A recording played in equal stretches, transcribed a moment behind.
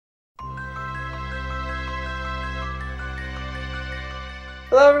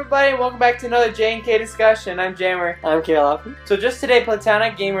Hello everybody and welcome back to another J&K discussion. I'm Jammer. I'm Kirill. So just today,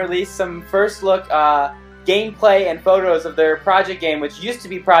 Playtonic Game released some first look gameplay and photos of their project game, which used to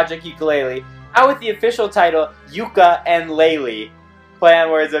be Project Ukulele, now with the official title, Yooka and Laylee. Play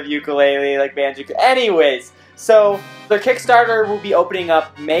on words of ukulele, like banjo. Anyways, so their Kickstarter will be opening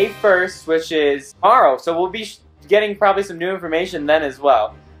up May 1st, which is tomorrow, so we'll be getting probably some new information then as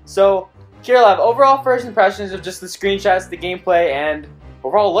well. So, Kirill, overall first impressions of just the screenshots, the gameplay, and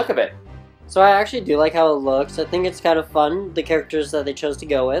overall look of it. So I actually do like how it looks. I think it's kind of fun, the characters that they chose to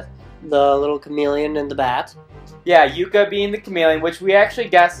go with. The little chameleon and the bat. Yeah, Yooka being the chameleon, which we actually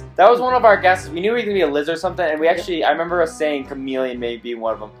guessed, that was one of our guesses. We knew he was going to be a lizard or something, and we actually, I remember us saying chameleon may be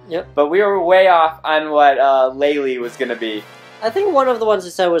one of them. Yep. But we were way off on what Laylee was going to be. I think one of the ones they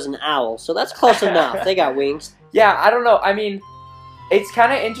said was an owl, so that's close enough. They got wings. Yeah, I don't know. I mean, it's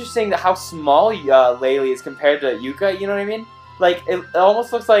kind of interesting that how small Laylee is compared to Yooka, you know what I mean? Like, it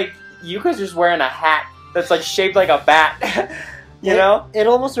almost looks like Yuka's just wearing a hat that's, like, shaped like a bat. You know? It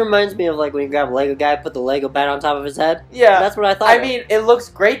almost reminds me of, like, when you grab a Lego guy, put the Lego bat on top of his head. Yeah. That's what I thought. I mean, it looks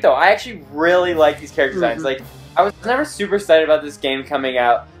great, though. I actually really like these character designs. Like, I was never super excited about this game coming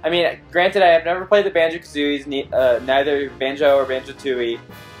out. I mean, granted, I have never played the Banjo-Kazooies, neither Banjo or Banjo-Tooie,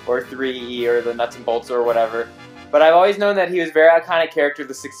 or 3E, or the Nuts and Bolts, or whatever. But I've always known that he was a very iconic character of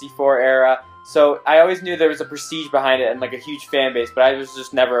the 64 era. So I always knew there was a prestige behind it and like a huge fan base, but I was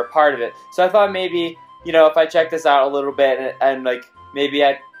just never a part of it. So I thought maybe, you know, if I check this out a little bit and like maybe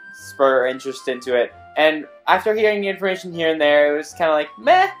I'd spur interest into it. And after hearing information here and there, it was kind of like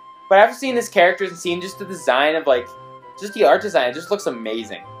meh. But after seeing his characters and seeing just the design of like, just the art design, it just looks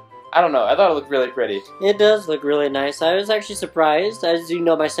amazing. I don't know. I thought it looked really pretty. It does look really nice. I was actually surprised, as you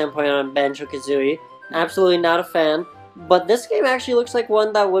know my standpoint on Banjo-Kazooie. Absolutely not a fan. But this game actually looks like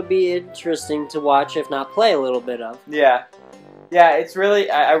one that would be interesting to watch, if not play a little bit of. Yeah. Yeah, it's really,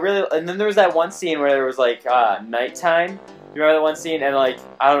 I really, and then there was that one scene where there was like nighttime. Do you remember that one scene? And like,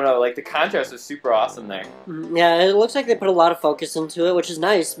 I don't know, like the contrast was super awesome there. Yeah, it looks like they put a lot of focus into it, which is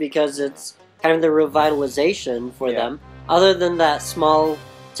nice because it's kind of the revitalization for them. Other than that small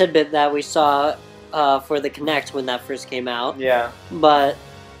tidbit that we saw for the Kinect when that first came out. Yeah. But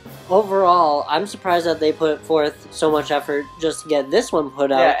overall, I'm surprised that they put forth so much effort just to get this one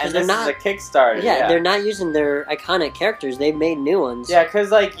put out. Yeah, and this is a Kickstarter. Yeah, they're not using their iconic characters. They've made new ones. Yeah,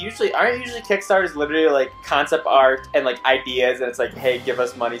 because like aren't usually Kickstarters literally like concept art and like ideas, and it's like, hey, give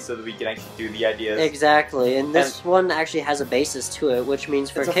us money so that we can actually do the ideas. Exactly, and this one actually has a basis to it, which means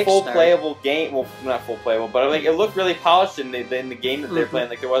for it's Kickstarter, a full playable game. Well, not full playable, but like it looked really polished in the game that they're playing.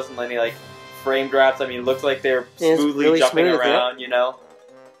 Like there wasn't any like frame drops. I mean, it looked like they're smoothly really jumping around. You know.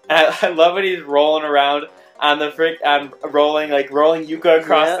 I love when he's rolling around on the rolling Yooka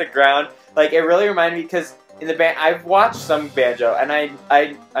across the ground. Like, it really reminded me, because in the band, I've watched some Banjo, and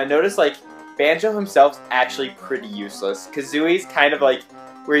I noticed, like, Banjo himself's actually pretty useless. Kazooie's kind of like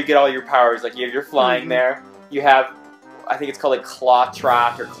where you get all your powers. Like, you have your flying there. You have, I think it's called, like, Claw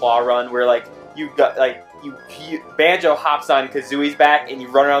Trot or Claw Run, where, like, you've got, like, Banjo hops on Kazooie's back, and you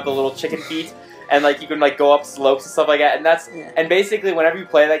run around with the little chicken feet. And like you can like go up slopes and stuff like that, and that's and basically whenever you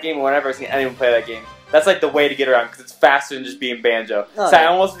play that game, or whenever I've seen anyone play that game, that's like the way to get around because it's faster than just being Banjo. So I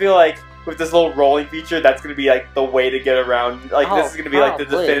almost feel like with this little rolling feature, that's gonna be like the way to get around. Like this is gonna be like the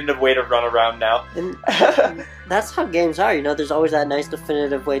definitive way to run around now. And that's how games are, you know. There's always that nice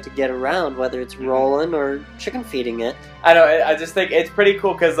definitive way to get around, whether it's rolling or chicken feeding it. I know. I just think it's pretty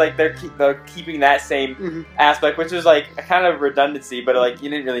cool because like they're keeping that same aspect, which is like a kind of redundancy, but like you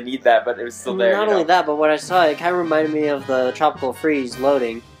didn't really need that, but it was still there. Not only that, but when I saw it, it kind of reminded me of the Tropical Freeze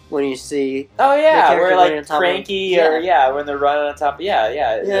loading when you see. Oh yeah, where like Cranky or when they're running on top. It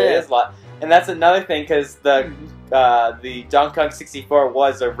is a lot, and that's another thing because the Donkey Kong 64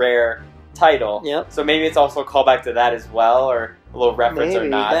 was a rare title. Yep. So maybe it's also a callback to that as well, or a little reference or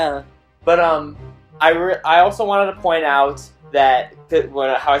not. Yeah. But I also wanted to point out that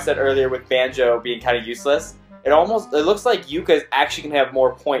how I said earlier with Banjo being kind of useless, it looks like Yooka is actually gonna have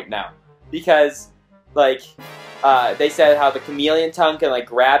more point now because like they said how the chameleon tongue can like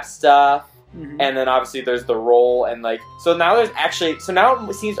grab stuff. And then obviously there's the roll and like so now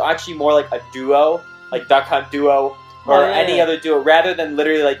it seems actually more like a duo, like Duck Hunt duo. Or any other duo, rather than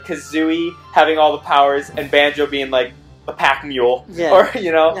literally like Kazooie having all the powers and Banjo being like a pack mule, or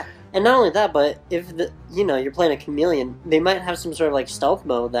you know. Yeah. And not only that, but if you're playing a chameleon, they might have some sort of like stealth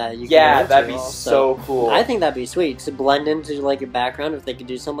mode that you can. Yeah, that'd be so cool. I think that'd be sweet to blend into like your background if they could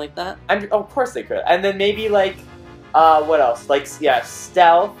do something like that. Of course they could, and then maybe like what else? Like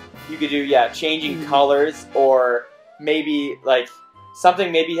stealth. You could do changing colors, or maybe like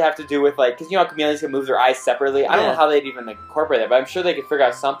something maybe have to do with, like, because you know how chameleons can move their eyes separately. I don't know how they'd even incorporate that, but I'm sure they could figure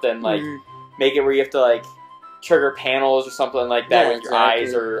out something, like, make it where you have to, like, trigger panels or something like that with your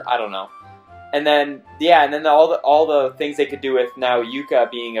eyes, or I don't know. And then, all the things they could do with now Yooka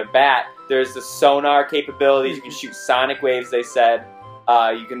being a bat, there's the sonar capabilities, you can shoot sonic waves, they said.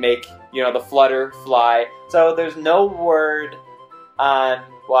 You can make, you know, the flutter fly. So there's no word on,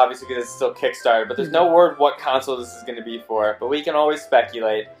 well, obviously because it's still Kickstarter, but there's no word what console this is going to be for, but we can always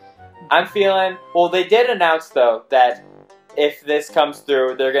speculate. I'm feeling, well, they did announce, though, that if this comes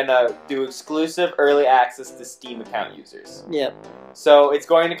through, they're going to do exclusive early access to Steam account users. Yep. So it's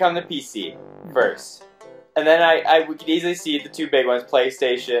going to come to PC first. And then we could easily see the two big ones,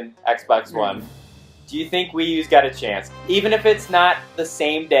 PlayStation, Xbox One. Do you think Wii U's got a chance? Even if it's not the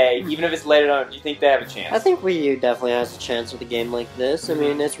same day, even if it's later on, do you think they have a chance? I think Wii U definitely has a chance with a game like this. I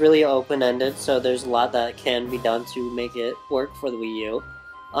mean, it's really open-ended, so there's a lot that can be done to make it work for the Wii U.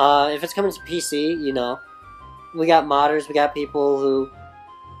 If it's coming to PC, you know, we got modders, we got people who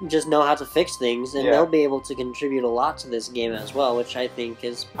just know how to fix things, and they'll be able to contribute a lot to this game as well, which I think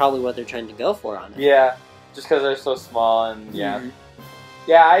is probably what they're trying to go for on it. Yeah, just because they're so small, and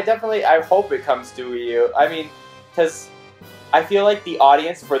yeah, I hope it comes to Wii U. I mean, because I feel like the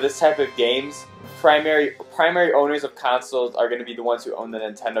audience for this type of games, primary owners of consoles are going to be the ones who own the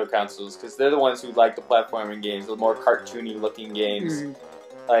Nintendo consoles, because they're the ones who like the platforming games, the more cartoony looking games.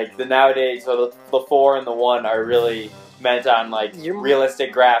 Like, nowadays, so the 4 and the 1 are really meant on, like,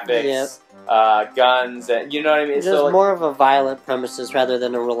 realistic graphics, guns, and you know what I mean? Just so, like, more of a violent premises rather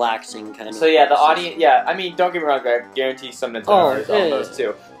than a relaxing kind of. So yeah, the audience. I mean, don't get me wrong. I guarantee some Nintendo owners own those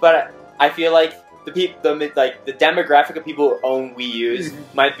too. But I feel like the demographic of people who own Wii U's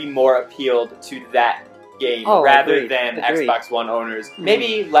might be more appealed to that game rather than Xbox One owners.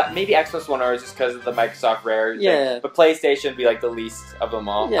 Maybe Xbox One owners just because of the Microsoft Rare thing. But PlayStation would be like the least of them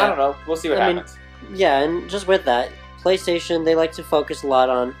all. I don't know. We'll see what happens. Yeah, and just with that, PlayStation, they like to focus a lot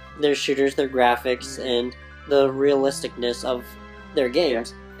on their shooters, their graphics, and the realisticness of their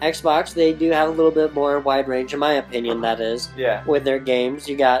games. Xbox, they do have a little bit more wide range, in my opinion, that is, with their games.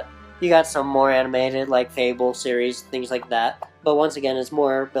 You got some more animated, like Fable series, things like that. But once again, it's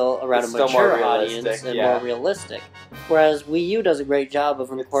more built around a mature audience and more realistic. Whereas Wii U does a great job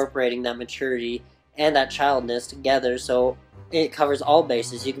of incorporating that maturity and that childness together, so it covers all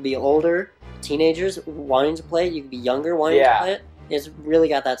bases. You can be older, teenagers wanting to play it, you can be younger wanting to play it. It's really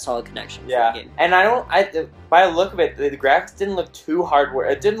got that solid connection. Yeah, game. And by the look of it, the graphics didn't look too hardware.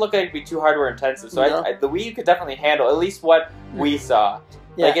 It didn't look like it'd be too hardware intensive. So the Wii U could definitely handle at least what we saw.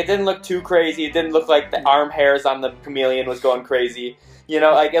 Yeah. Like, it didn't look too crazy. It didn't look like the arm hairs on the chameleon was going crazy. You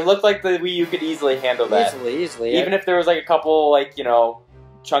know, like, it looked like the Wii U could easily handle that. Easily. Even if there was, like, a couple, like, you know,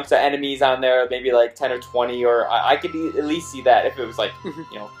 chunks of enemies on there, maybe, like, 10 or 20, or I could at least see that if it was, like, you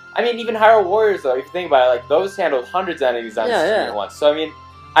know. I mean, even Hyrule Warriors, though, if you think about it, like, those handled hundreds of enemies on screen at once. So, I mean,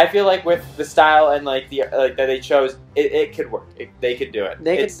 I feel like with the style and, like, that they chose, it could work. They could do it.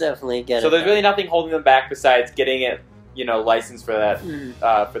 They could definitely get it. So there's really nothing holding them back besides getting it, you know, licensed for that,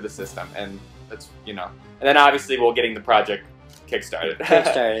 for the system. And that's, you know. And then, obviously, we're getting the project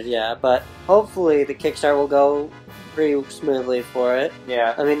kickstarted. Yeah. But hopefully the Kickstarter will go pretty smoothly for it.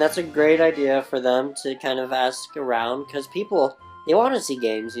 Yeah. I mean, that's a great idea for them to kind of ask around, because people, they want to see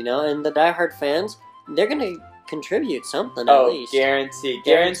games, you know, and the diehard fans, they're going to contribute something at least.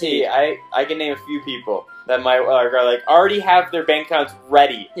 Guarantee. I can name a few people that might like already have their bank accounts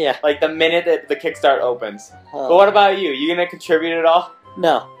ready. Yeah. Like the minute that the Kickstarter opens. But what about you? You gonna contribute at all?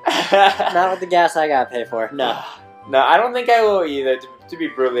 No. Not with the gas I gotta pay for. No. No, I don't think I will either, to be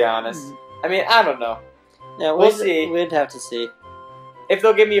brutally honest. I mean, I don't know. Yeah, we'll see. We'd have to see. If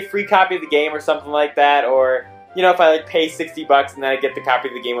they'll give me a free copy of the game or something like that, or, you know, if I, like, pay $60 and then I get the copy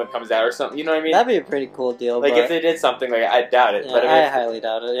of the game when it comes out or something, you know what I mean? That'd be a pretty cool deal. Like, if they did something like that, I doubt it. Yeah, but I highly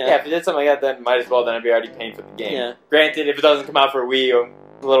doubt it, yeah, if they did something like that, then might as well, then I'd be already paying for the game. Yeah. Granted, if it doesn't come out for Wii, I'm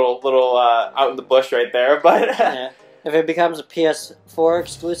a little out in the bush right there, but... yeah. If it becomes a PS4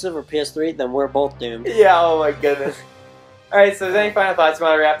 exclusive or PS3, then we're both doomed. Yeah, oh my goodness. Alright, so is there any final thoughts you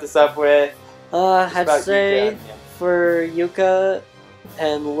want to wrap this up with? I'd say for Yooka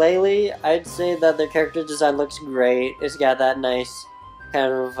and Laylee, I'd say that their character design looks great. It's got that nice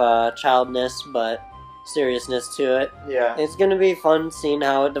kind of childness but seriousness to it. Yeah. It's going to be fun seeing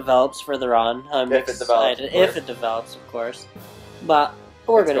how it develops further on. I'm excited. If it develops, of course. But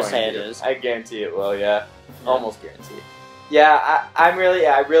we're going to say it is. I guarantee it will, yeah. Almost guarantee it. Yeah, I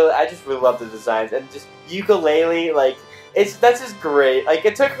just really love the designs. And just Yooka Laylee, like, that's just great. Like,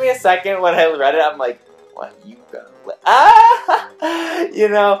 it took me a second when I read it. I'm like, what, Yooka? You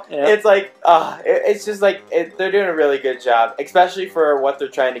know, it's like, it's just like they're doing a really good job, especially for what they're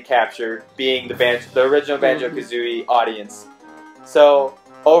trying to capture, being the original Banjo-Kazooie audience. So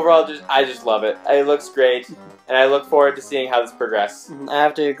overall, I just love it. It looks great, and I look forward to seeing how this progresses. I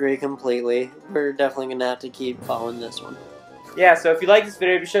have to agree completely. We're definitely gonna have to keep following this one. Yeah, so if you like this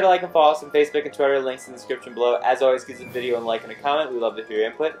video, be sure to like and follow us on Facebook and Twitter. Links in the description below. As always, give this video a like and a comment. We love to hear your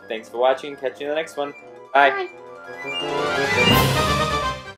input. Thanks for watching. Catch you in the next one. Bye. Bye.